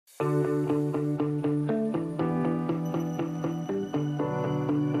Hello,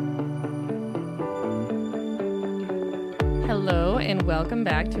 and welcome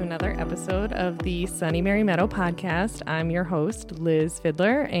back to another episode of the Sunny Mary Meadow podcast. I'm your host, Liz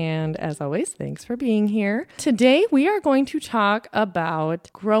Fiddler, and as always, thanks for being here. Today, we are going to talk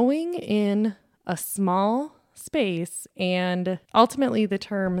about growing in a small space and ultimately the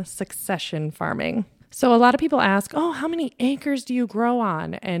term succession farming. So a lot of people ask, how many acres do you grow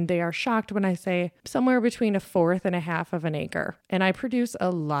on? And they are shocked when I say somewhere between 1/4 and 1/2 of an acre. And I produce a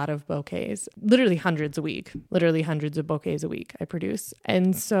lot of bouquets, literally hundreds a week, literally hundreds of bouquets a week I produce.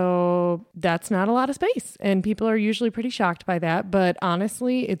 And so that's not a lot of space. And people are usually pretty shocked by that. But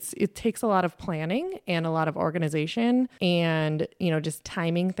honestly, it takes a lot of planning and a lot of organization and, just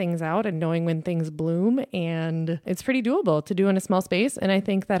timing things out and knowing when things bloom. And it's pretty doable to do in a small space. And I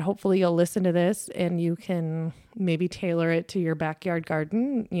think that hopefully you'll listen to this and you can maybe tailor it to your backyard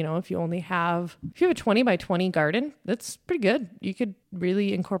garden. If you have a 20 by 20 garden, that's pretty good. You could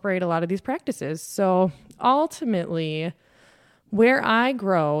really incorporate a lot of these practices. So ultimately, where I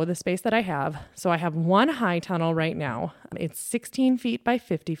grow, the space that I have, so I have one high tunnel right now. It's 16 feet by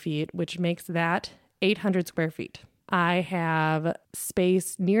 50 feet, which makes that 800 square feet. I have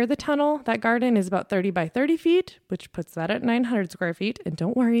space near the tunnel. That garden is about 30 by 30 feet, which puts that at 900 square feet. And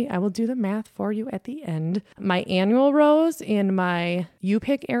don't worry, I will do the math for you at the end. My annual rows in my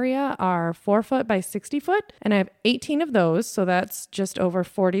U-pick area are 4 foot by 60 foot, and I have 18 of those. So that's just over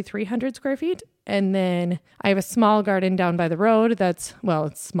 4,300 square feet. And then I have a small garden down by the road that's,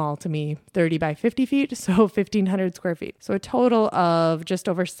 it's small to me, 30 by 50 feet, so 1,500 square feet. So a total of just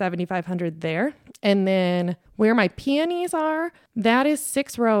over 7,500 there. And then where my peonies are, that is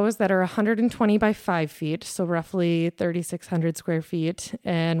 6 rows that are 120 by 5 feet, so roughly 3,600 square feet,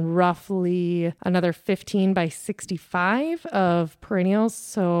 and roughly another 15 by 65 of perennials,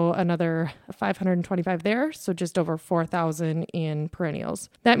 so another 525 there, so just over 4,000 in perennials.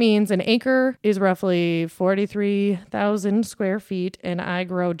 That means an acre is roughly 43,000 square feet, and I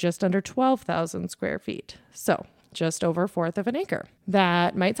grow just under 12,000 square feet. So just over 1/4 of an acre.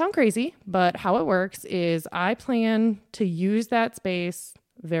 That might sound crazy, but how it works is I plan to use that space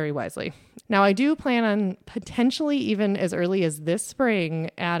very wisely. Now, I do plan on potentially even as early as this spring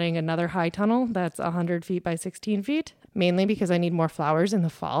adding another high tunnel that's 100 feet by 16 feet, mainly because I need more flowers in the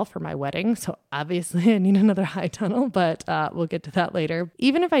fall for my wedding. So obviously I need another high tunnel, but we'll get to that later.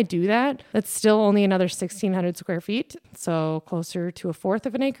 Even if I do that, that's still only another 1,600 square feet. So closer to 1/4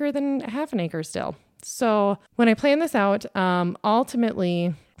 of an acre than 1/2 an acre still. So when I plan this out,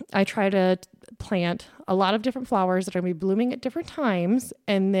 ultimately, I try to plant a lot of different flowers that are going to be blooming at different times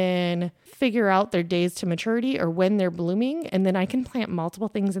and then figure out their days to maturity or when they're blooming. And then I can plant multiple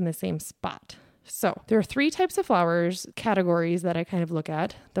things in the same spot. So there are 3 types of flowers categories that I kind of look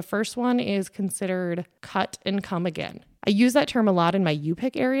at. The first one is considered cut and come again. I use that term a lot in my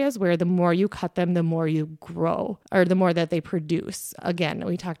U-pick areas where the more you cut them, the more you grow or the more that they produce. Again,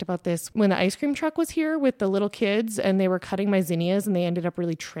 we talked about this when the ice cream truck was here with the little kids and they were cutting my zinnias and they ended up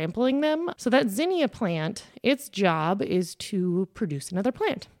really trampling them. So that zinnia plant, its job is to produce another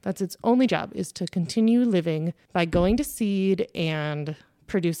plant. That's its only job, is to continue living by going to seed and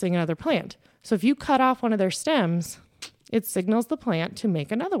producing another plant. So if you cut off one of their stems, it signals the plant to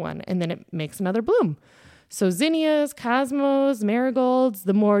make another one and then it makes another bloom. So zinnias, cosmos, marigolds,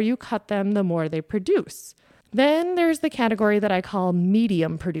 the more you cut them, the more they produce. Then there's the category that I call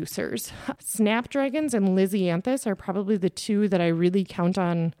medium producers. Snapdragons and Lisianthus are probably the 2 that I really count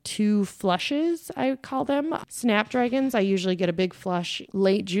on 2 flushes, I call them. Snapdragons, I usually get a big flush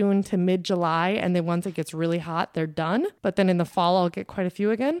late June to mid-July, and then once it gets really hot, they're done. But then in the fall, I'll get quite a few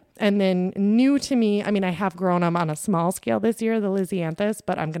again. And then new to me, I have grown them on a small scale this year, the Lisianthus,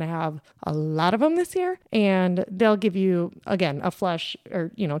 but I'm going to have a lot of them this year. And they'll give you, again, a flush or,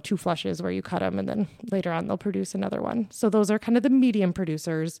 2 flushes where you cut them, and then later on they'll produce another one. So those are kind of the medium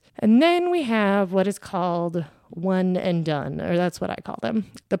producers. And then we have what is called one and done, or that's what I call them,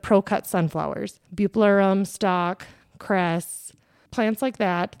 the pro-cut sunflowers, Bupleurum, stock, cress, plants like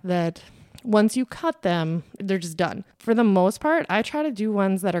that once you cut them, they're just done. For the most part, I try to do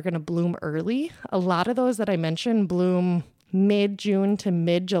ones that are going to bloom early. A lot of those that I mentioned bloom mid-June to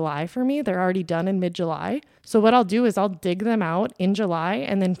mid-July for me. They're already done in mid-July. So what I'll do is I'll dig them out in July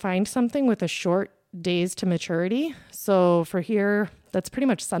and then find something with a short days to maturity. So for here, that's pretty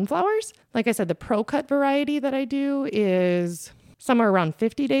much sunflowers. Like I said, the pro-cut variety that I do is somewhere around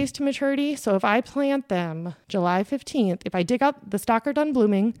 50 days to maturity. So if I plant them July 15th, if I dig out the stalk are done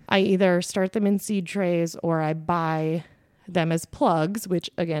blooming, I either start them in seed trays or I buy them as plugs, which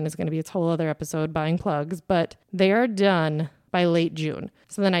again is going to be its whole other episode, buying plugs, but they are done by late June.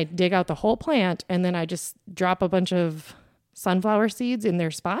 So then I dig out the whole plant and then I just drop a bunch of sunflower seeds in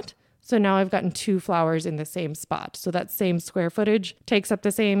their spot. So now I've gotten 2 flowers in the same spot. So that same square footage takes up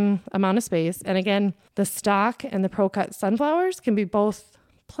the same amount of space. And again, the stock and the pro-cut sunflowers can be both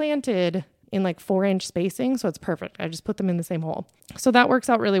planted in like 4-inch spacing. So it's perfect. I just put them in the same hole. So that works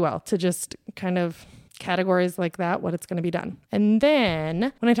out really well to just kind of categories like that, what it's going to be done. And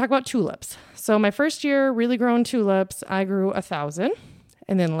then when I talk about tulips, so my first year really grown tulips, I grew 1,000.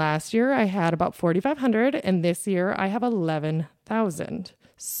 And then last year I had about 4,500. And this year I have 11,000.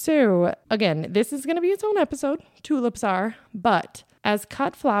 So again, this is going to be its own episode. Tulips are, but as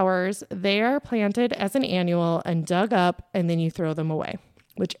cut flowers, they are planted as an annual and dug up and then you throw them away,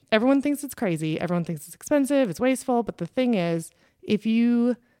 which everyone thinks it's crazy. Everyone thinks it's expensive, it's wasteful. But the thing is, if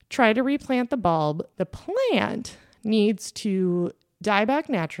you try to replant the bulb, the plant needs to die back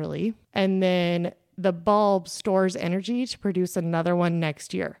naturally, and then the bulb stores energy to produce another one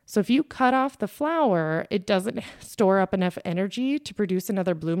next year. So if you cut off the flower, it doesn't store up enough energy to produce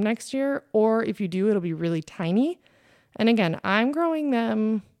another bloom next year, or if you do, it'll be really tiny. And again, I'm growing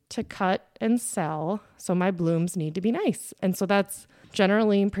them to cut and sell, so my blooms need to be nice. And so that's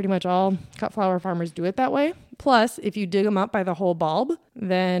generally pretty much all cut flower farmers do it that way. Plus, if you dig them up by the whole bulb,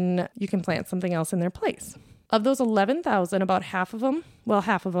 then you can plant something else in their place. Of those 11,000, about half of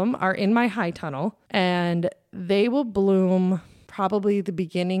them are in my high tunnel, and they will bloom probably the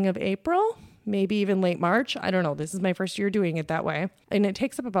beginning of April, maybe even late March. I don't know. This is my first year doing it that way. And it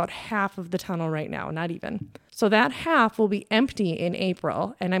takes up about half of the tunnel right now, not even. So that half will be empty in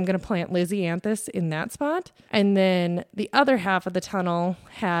April, and I'm going to plant Lisianthus in that spot. And then the other half of the tunnel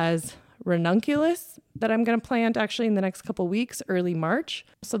has ranunculus that I'm going to plant actually in the next couple weeks, early March.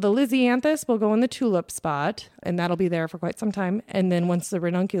 So the Lisianthus will go in the tulip spot, and that'll be there for quite some time. And then once the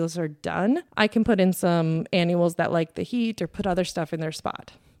ranunculus are done, I can put in some annuals that like the heat or put other stuff in their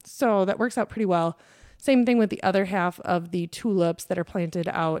spot. So that works out pretty well. Same thing with the other half of the tulips that are planted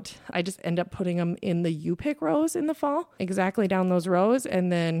out. I just end up putting them in the U-pick rows in the fall, exactly down those rows.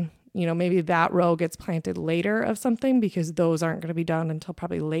 And then, maybe that row gets planted later of something because those aren't going to be done until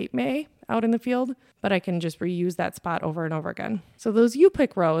probably late May out in the field. But I can just reuse that spot over and over again. So those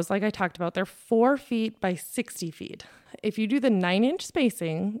U-pick rows, like I talked about, they're 4 feet by 60 feet. If you do the 9-inch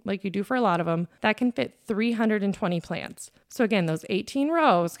spacing, like you do for a lot of them, that can fit 320 plants. So again, those 18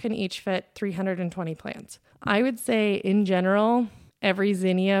 rows can each fit 320 plants. I would say in general, every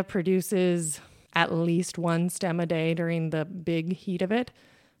zinnia produces at least 1 stem a day during the big heat of it.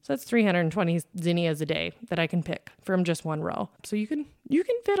 So that's 320 zinnias a day that I can pick from just 1 row. So you can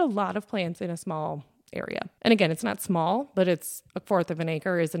fit a lot of plants in a small area. And again, it's not small, but it's 1/4 of an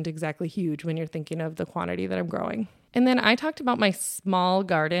acre isn't exactly huge when you're thinking of the quantity that I'm growing. And then I talked about my small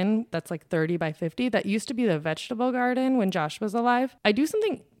garden that's like 30 by 50. That used to be the vegetable garden when Josh was alive. I do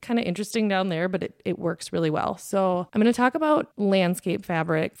something kind of interesting down there, but it works really well. So I'm going to talk about landscape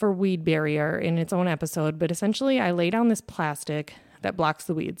fabric for weed barrier in its own episode. But essentially, I lay down this plastic that blocks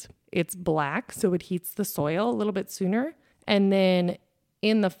the weeds. It's black, so it heats the soil a little bit sooner. And then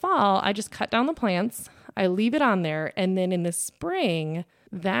in the fall, I just cut down the plants. I leave it on there. And then in the spring,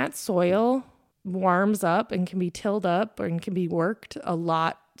 that soil warms up and can be tilled up and can be worked a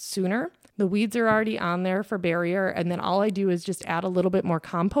lot sooner. The weeds are already on there for barrier, and then all I do is just add a little bit more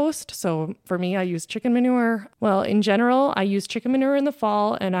compost. So for me, I use chicken manure. Well, in general, I use chicken manure in the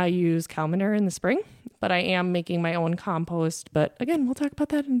fall and I use cow manure in the spring, but I am making my own compost. But again, we'll talk about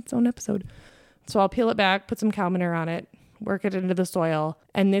that in its own episode. So I'll peel it back, put some cow manure on it, work it into the soil.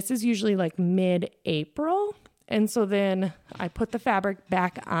 And this is usually like mid-April. And so then I put the fabric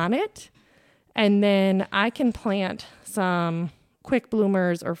back on it. And then I can plant some quick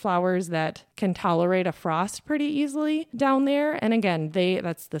bloomers or flowers that can tolerate a frost pretty easily down there. And again,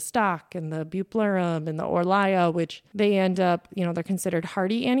 that's the stock and the bupleurum and the orlia, which they end up, they're considered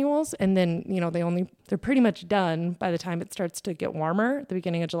hardy annuals. And then, they're pretty much done by the time it starts to get warmer at the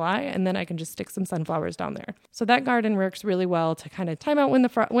beginning of July. And then I can just stick some sunflowers down there. So that garden works really well to kind of time out when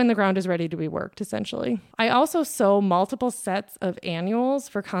the ground is ready to be worked, essentially. I also sow multiple sets of annuals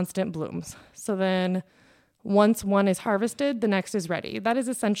for constant blooms. So then once one is harvested, the next is ready. That is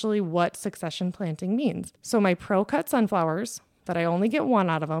essentially what succession planting means. So my pro-cut sunflowers, that I only get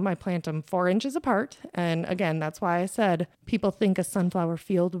 1 out of them, I plant them 4 inches apart. And again, that's why I said people think a sunflower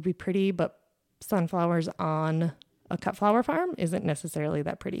field would be pretty, but sunflowers on a cut flower farm isn't necessarily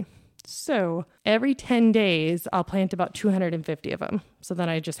that pretty. So every 10 days, I'll plant about 250 of them. So then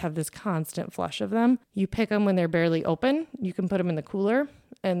I just have this constant flush of them. You pick them when they're barely open. You can put them in the cooler,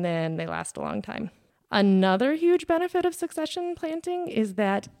 and then they last a long time. Another huge benefit of succession planting is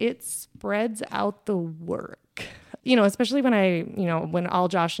that it spreads out the work. especially when all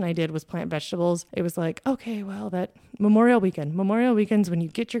Josh and I did was plant vegetables, it was like, okay, well, that Memorial weekend's when you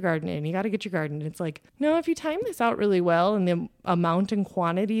get your garden in, you got to get your garden. It's like, no, if you time this out really well and the amount and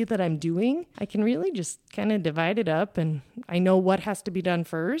quantity that I'm doing, I can really just kind of divide it up, and I know what has to be done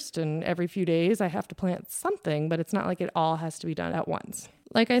first, and every few days I have to plant something, but it's not like it all has to be done at once.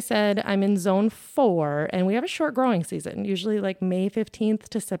 Like I said, I'm in zone 4 and we have a short growing season, usually like May 15th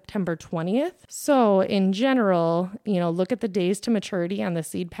to September 20th. So in general, look at the days to maturity on the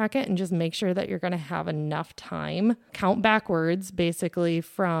seed packet and just make sure that you're going to have enough time. Count backwards basically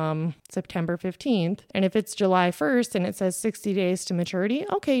from September 15th. And if it's July 1st and it says 60 days to maturity,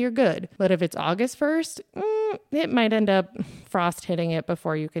 okay, you're good. But if it's August 1st, it might end up frost hitting it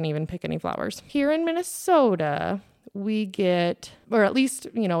before you can even pick any flowers. Here in Minnesota, we get, or at least,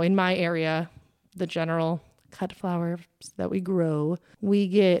 in my area, the general cut flowers that we grow, we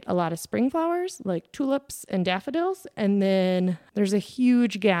get a lot of spring flowers like tulips and daffodils. And then there's a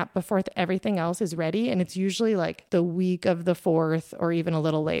huge gap before everything else is ready. And it's usually like the week of the 4th or even a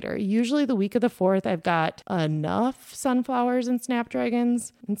little later. Usually the week of the 4th, I've got enough sunflowers and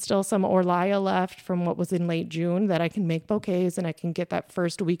snapdragons and still some Orlia left from what was in late June that I can make bouquets and I can get that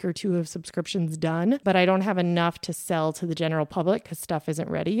first week or 2 of subscriptions done. But I don't have enough to sell to the general public because stuff isn't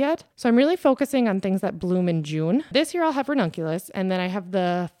ready yet. So I'm really focusing on things that bloom in June. This year I'll have ranunculus, and then I have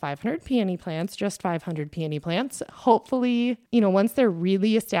the 500 peony plants, just 500 peony plants. Hopefully, once they're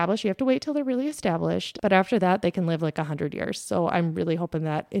really established, you have to wait till they're really established, but after that they can live like 100 years. So I'm really hoping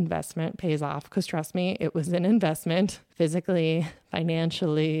that investment pays off, because trust me, it was an investment physically,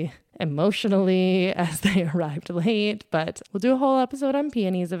 financially, emotionally as they arrived late. But we'll do a whole episode on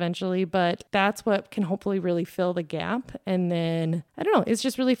peonies eventually, but that's what can hopefully really fill the gap. And then I don't know, it's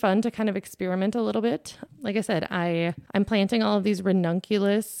just really fun to kind of experiment a little bit. Like I said, I'm planting all of these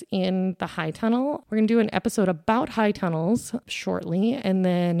ranunculus in the high tunnel. We're gonna do an episode about high tunnels shortly, and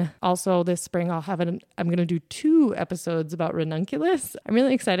then also this spring I'm gonna do 2 episodes about ranunculus. I'm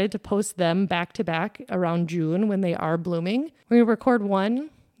really excited to post them back to back around June when they are blooming. We're gonna record one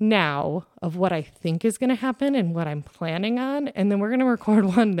now of what I think is going to happen and what I'm planning on. And then we're going to record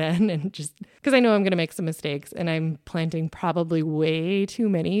one then, and just because I know I'm going to make some mistakes and I'm planting probably way too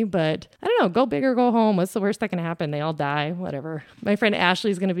many, but I don't know, go big or go home. What's the worst that can happen? They all die, whatever. My friend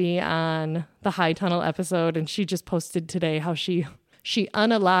Ashley's going to be on the High Tunnel episode, and she just posted today how she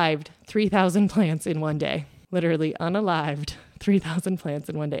unalived 3,000 plants in one day. Literally unalived 3,000 plants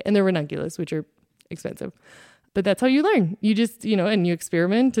in one day. And they're ranunculus, which are expensive. But that's how you learn. You just, and you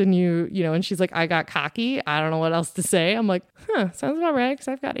experiment and and she's like, I got cocky. I don't know what else to say. I'm like, sounds about right, because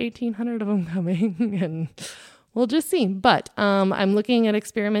I've got 1,800 of them coming and we'll just see. But I'm looking at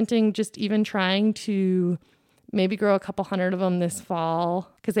experimenting, just even trying to maybe grow a couple hundred of them this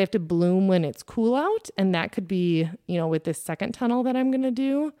fall, because they have to bloom when it's cool out. And that could be, with this second tunnel that I'm going to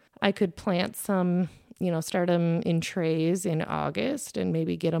do, I could plant some, start them in trays in August and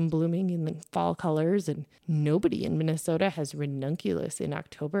maybe get them blooming in the fall colors. And nobody in Minnesota has ranunculus in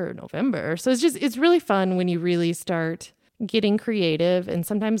October or November. So it's really fun when you really start getting creative. And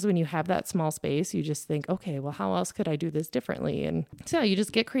sometimes when you have that small space, you just think, okay, well, how else could I do this differently? And so you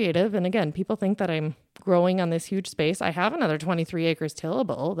just get creative. And again, people think that I'm growing on this huge space. I have another 23 acres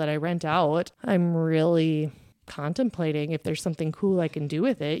tillable that I rent out. I'm really contemplating if there's something cool I can do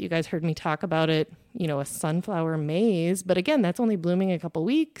with it. You guys heard me talk about it, a sunflower maze, but again, that's only blooming a couple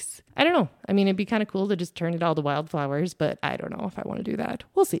weeks. I don't know. I mean, it'd be kind of cool to just turn it all to wildflowers, but I don't know if I want to do that.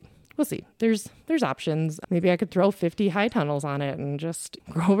 We'll see. There's options. Maybe I could throw 50 high tunnels on it and just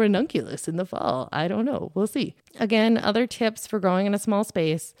grow ranunculus in the fall. I don't know. We'll see. Again, other tips for growing in a small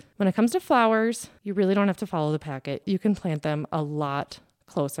space. When it comes to flowers, you really don't have to follow the packet. You can plant them a lot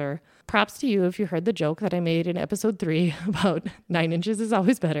closer. Props to you if you heard the joke that I made in episode 3 about 9 inches is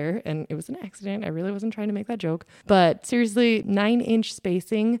always better. And it was an accident. I really wasn't trying to make that joke. But seriously, 9-inch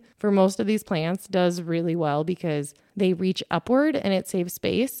spacing for most of these plants does really well, because they reach upward and it saves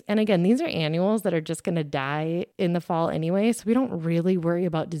space. And again, these are annuals that are just going to die in the fall anyway. So we don't really worry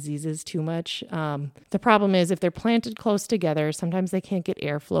about diseases too much. The problem is if they're planted close together, sometimes they can't get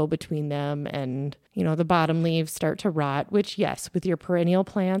airflow between them, and the bottom leaves start to rot, which yes, with your perennial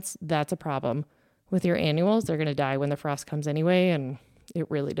plants, that's a problem. With your annuals, they're going to die when the frost comes anyway, and it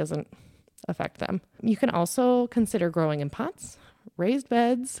really doesn't affect them. You can also consider growing in pots, raised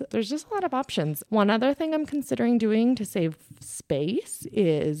beds. There's just a lot of options. One other thing I'm considering doing to save space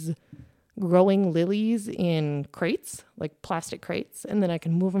is growing lilies in crates, like plastic crates, and then I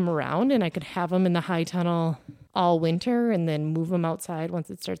can move them around and I could have them in the high tunnel all winter and then move them outside once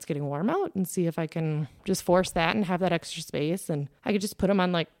it starts getting warm out and see if I can just force that and have that extra space. And I could just put them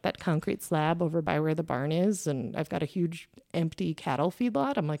on like that concrete slab over by where the barn is. And I've got a huge empty cattle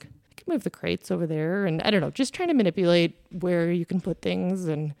feedlot. I'm like, I can move the crates over there. And I don't know, just trying to manipulate where you can put things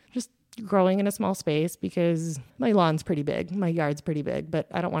and just growing in a small space because my lawn's pretty big. My yard's pretty big, but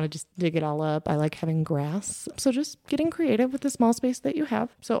I don't want to just dig it all up. I like having grass. So just getting creative with the small space that you have.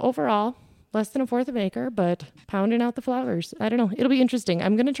 So overall, less than 1/4 of an acre, but pounding out the flowers. I don't know. It'll be interesting.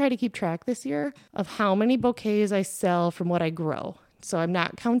 I'm going to try to keep track this year of how many bouquets I sell from what I grow. So I'm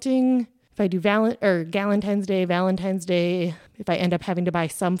not counting if I do Valentine's Day, if I end up having to buy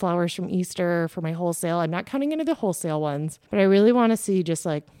some flowers from Easter for my wholesale. I'm not counting any of the wholesale ones, but I really want to see just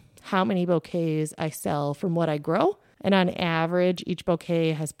like how many bouquets I sell from what I grow. And on average, each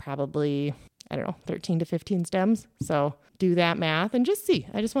bouquet has probably, 13 to 15 stems. So do that math and just see.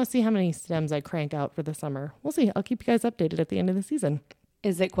 I just want to see how many stems I crank out for the summer. We'll see. I'll keep you guys updated at the end of the season.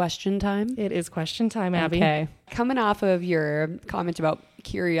 Is it question time? It is question time, Abby. Okay. Coming off of your comment about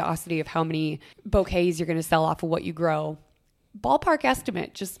curiosity of how many bouquets you're going to sell off of what you grow, ballpark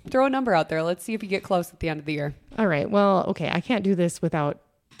estimate, just throw a number out there. Let's see if you get close at the end of the year. All right. Well, okay. I can't do this without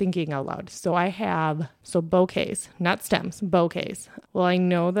thinking out loud. So I have, bouquets, not stems, bouquets. Well, I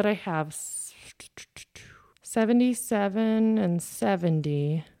know that I have 77 and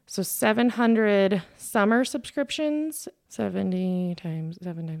 70. So 700 summer subscriptions, 70 times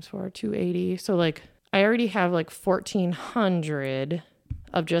 7 times 4, 280. So like I already have like 1,400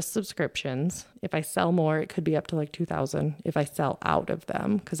 of just subscriptions. If I sell more, it could be up to like 2,000 if I sell out of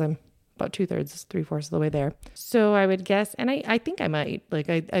them because I'm about 2/3, 3/4 of the way there. So I would guess, and I think I might, like,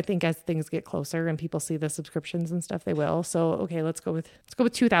 I think as things get closer and people see the subscriptions and stuff, they will. So, okay, let's go with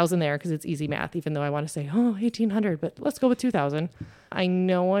 2,000 there because it's easy math, even though I want to say, 1,800, but let's go with 2,000. I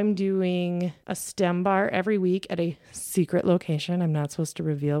know I'm doing a stem bar every week at a secret location. I'm not supposed to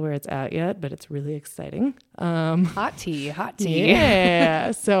reveal where it's at yet, but it's really exciting. Hot tea.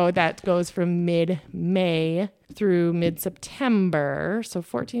 Yeah. So that goes from mid-May through mid-September. So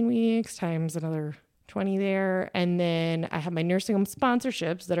 14 weeks times another 20 there. And then I have my nursing home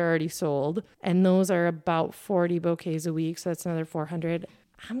sponsorships that are already sold. And those are about 40 bouquets a week. So that's another 400.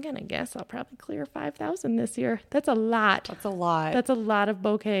 I'm going to guess I'll probably clear 5,000 this year. That's a lot. That's a lot of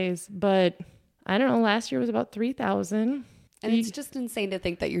bouquets. But I don't know. Last year was about 3,000. And it's just insane to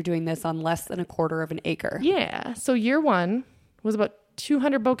think that you're doing this on less than 1/4 of an acre. Yeah. So year one was about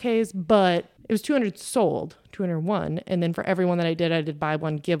 200 bouquets, but it was 200 sold, 201. And then for every one that I did buy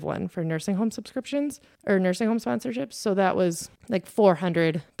one, give one for nursing home subscriptions or nursing home sponsorships. So that was like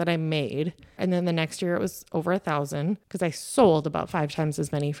 400 that I made. And then the next year it was over 1,000 because I sold about 5 times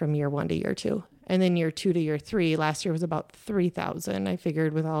as many from year 1 to year 2. And then year 2 to year 3, last year was about 3,000. I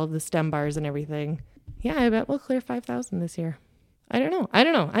figured with all of the stem bars and everything. Yeah, I bet we'll clear 5,000 this year. I don't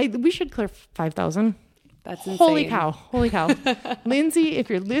know. We should clear 5,000. That's insane. Holy cow. Lindsay,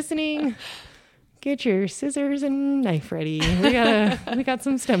 if you're listening, get your scissors and knife ready. We got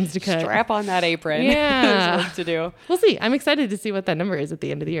some stems to cut. Strap on that apron. Yeah. There's work to do. We'll see. I'm excited to see what that number is at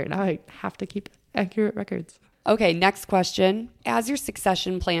the end of the year. Now I have to keep accurate records. Okay, next question. As you're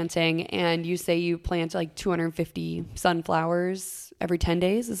succession planting and you say you plant like 250 sunflowers every 10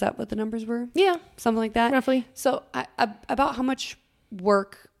 days, is that what the numbers were? Yeah. Something like that? Roughly. So about how much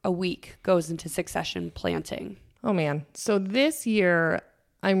work a week goes into succession planting? Oh man. So this year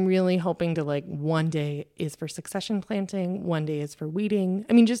I'm really hoping to like one day is for succession planting, one day is for weeding.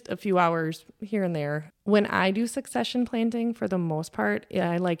 I mean, just a few hours here and there. When I do succession planting, for the most part,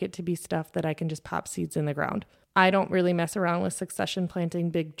 I like it to be stuff that I can just pop seeds in the ground. I don't really mess around with succession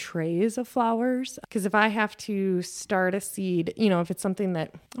planting big trays of flowers because if I have to start a seed, if it's something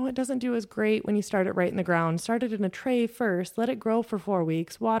that, it doesn't do as great when you start it right in the ground, start it in a tray first, let it grow for 4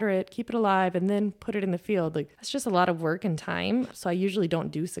 weeks, water it, keep it alive, and then put it in the field. Like it's just a lot of work and time. So I usually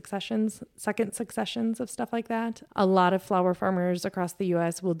don't do second successions of stuff like that. A lot of flower farmers across the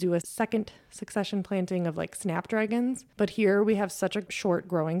US will do a second succession planting of like snapdragons. But here we have such a short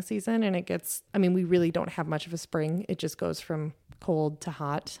growing season and we really don't have much of a spring. It just goes from cold to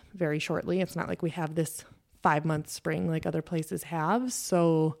hot very shortly. It's not like we have this 5-month spring like other places have.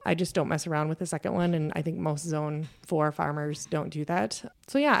 So I just don't mess around with the second one. And I think most zone 4 farmers don't do that.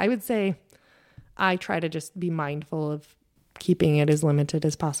 So yeah, I would say I try to just be mindful of keeping it as limited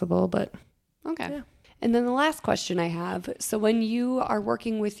as possible. But okay. Yeah. And then the last question I have, so when you are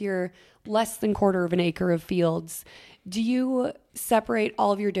working with your less than quarter of an acre of fields, do you separate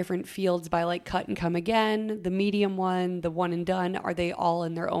all of your different fields by like cut and come again, the medium one, the one and done? Are they all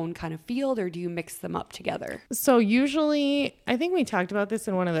in their own kind of field, or do you mix them up together? So usually, I think we talked about this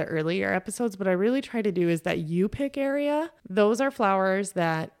in one of the earlier episodes, but I really try to do is that you pick area. Those are flowers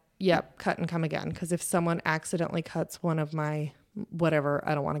that, yep, cut and come again. Because if someone accidentally cuts one of my whatever,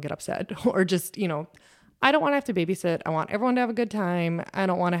 I don't want to get upset or just, I don't want to have to babysit. I want everyone to have a good time. I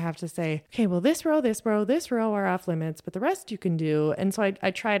don't want to have to say, okay, well, this row are off limits, but the rest you can do. And so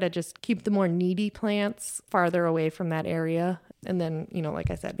I try to just keep the more needy plants farther away from that area. And then,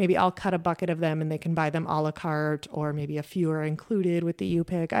 like I said, maybe I'll cut a bucket of them and they can buy them a la carte, or maybe a few are included with the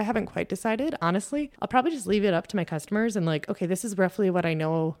U-pick. I haven't quite decided, honestly. I'll probably just leave it up to my customers and like, okay, this is roughly what I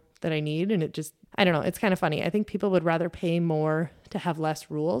know that I need. And it just, I don't know. It's kind of funny. I think people would rather pay more to have less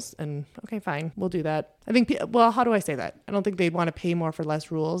rules, and okay, fine, we'll do that. I think, well, how do I say that? I don't think they'd want to pay more for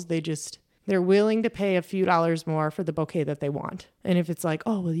less rules. They're willing to pay a few dollars more for the bouquet that they want. And if it's like,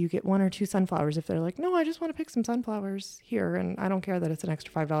 oh, well, you get 1 or 2 sunflowers. If they're like, no, I just want to pick some sunflowers here, and I don't care that it's an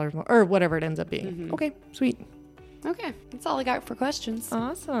extra $5 more, or whatever it ends up being. Mm-hmm. Okay, sweet. Okay, that's all I got for questions.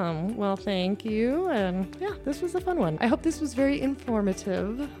 Awesome. Well, thank you. And yeah, this was a fun one. I hope this was very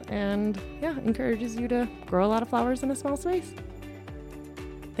informative and encourages you to grow a lot of flowers in a small space.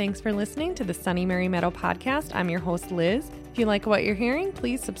 Thanks for listening to the Sunny Mary Meadow podcast. I'm your host, Liz. If you like what you're hearing,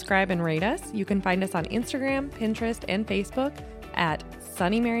 please subscribe and rate us. You can find us on Instagram, Pinterest, and Facebook at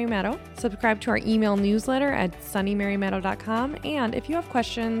Sunny Mary Meadow. Subscribe to our email newsletter at sunnymarymeadow.com. And if you have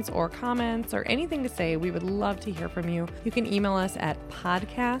questions or comments or anything to say, we would love to hear from you. You can email us at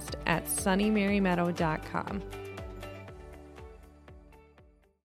podcast@sunnymarymeadow.com.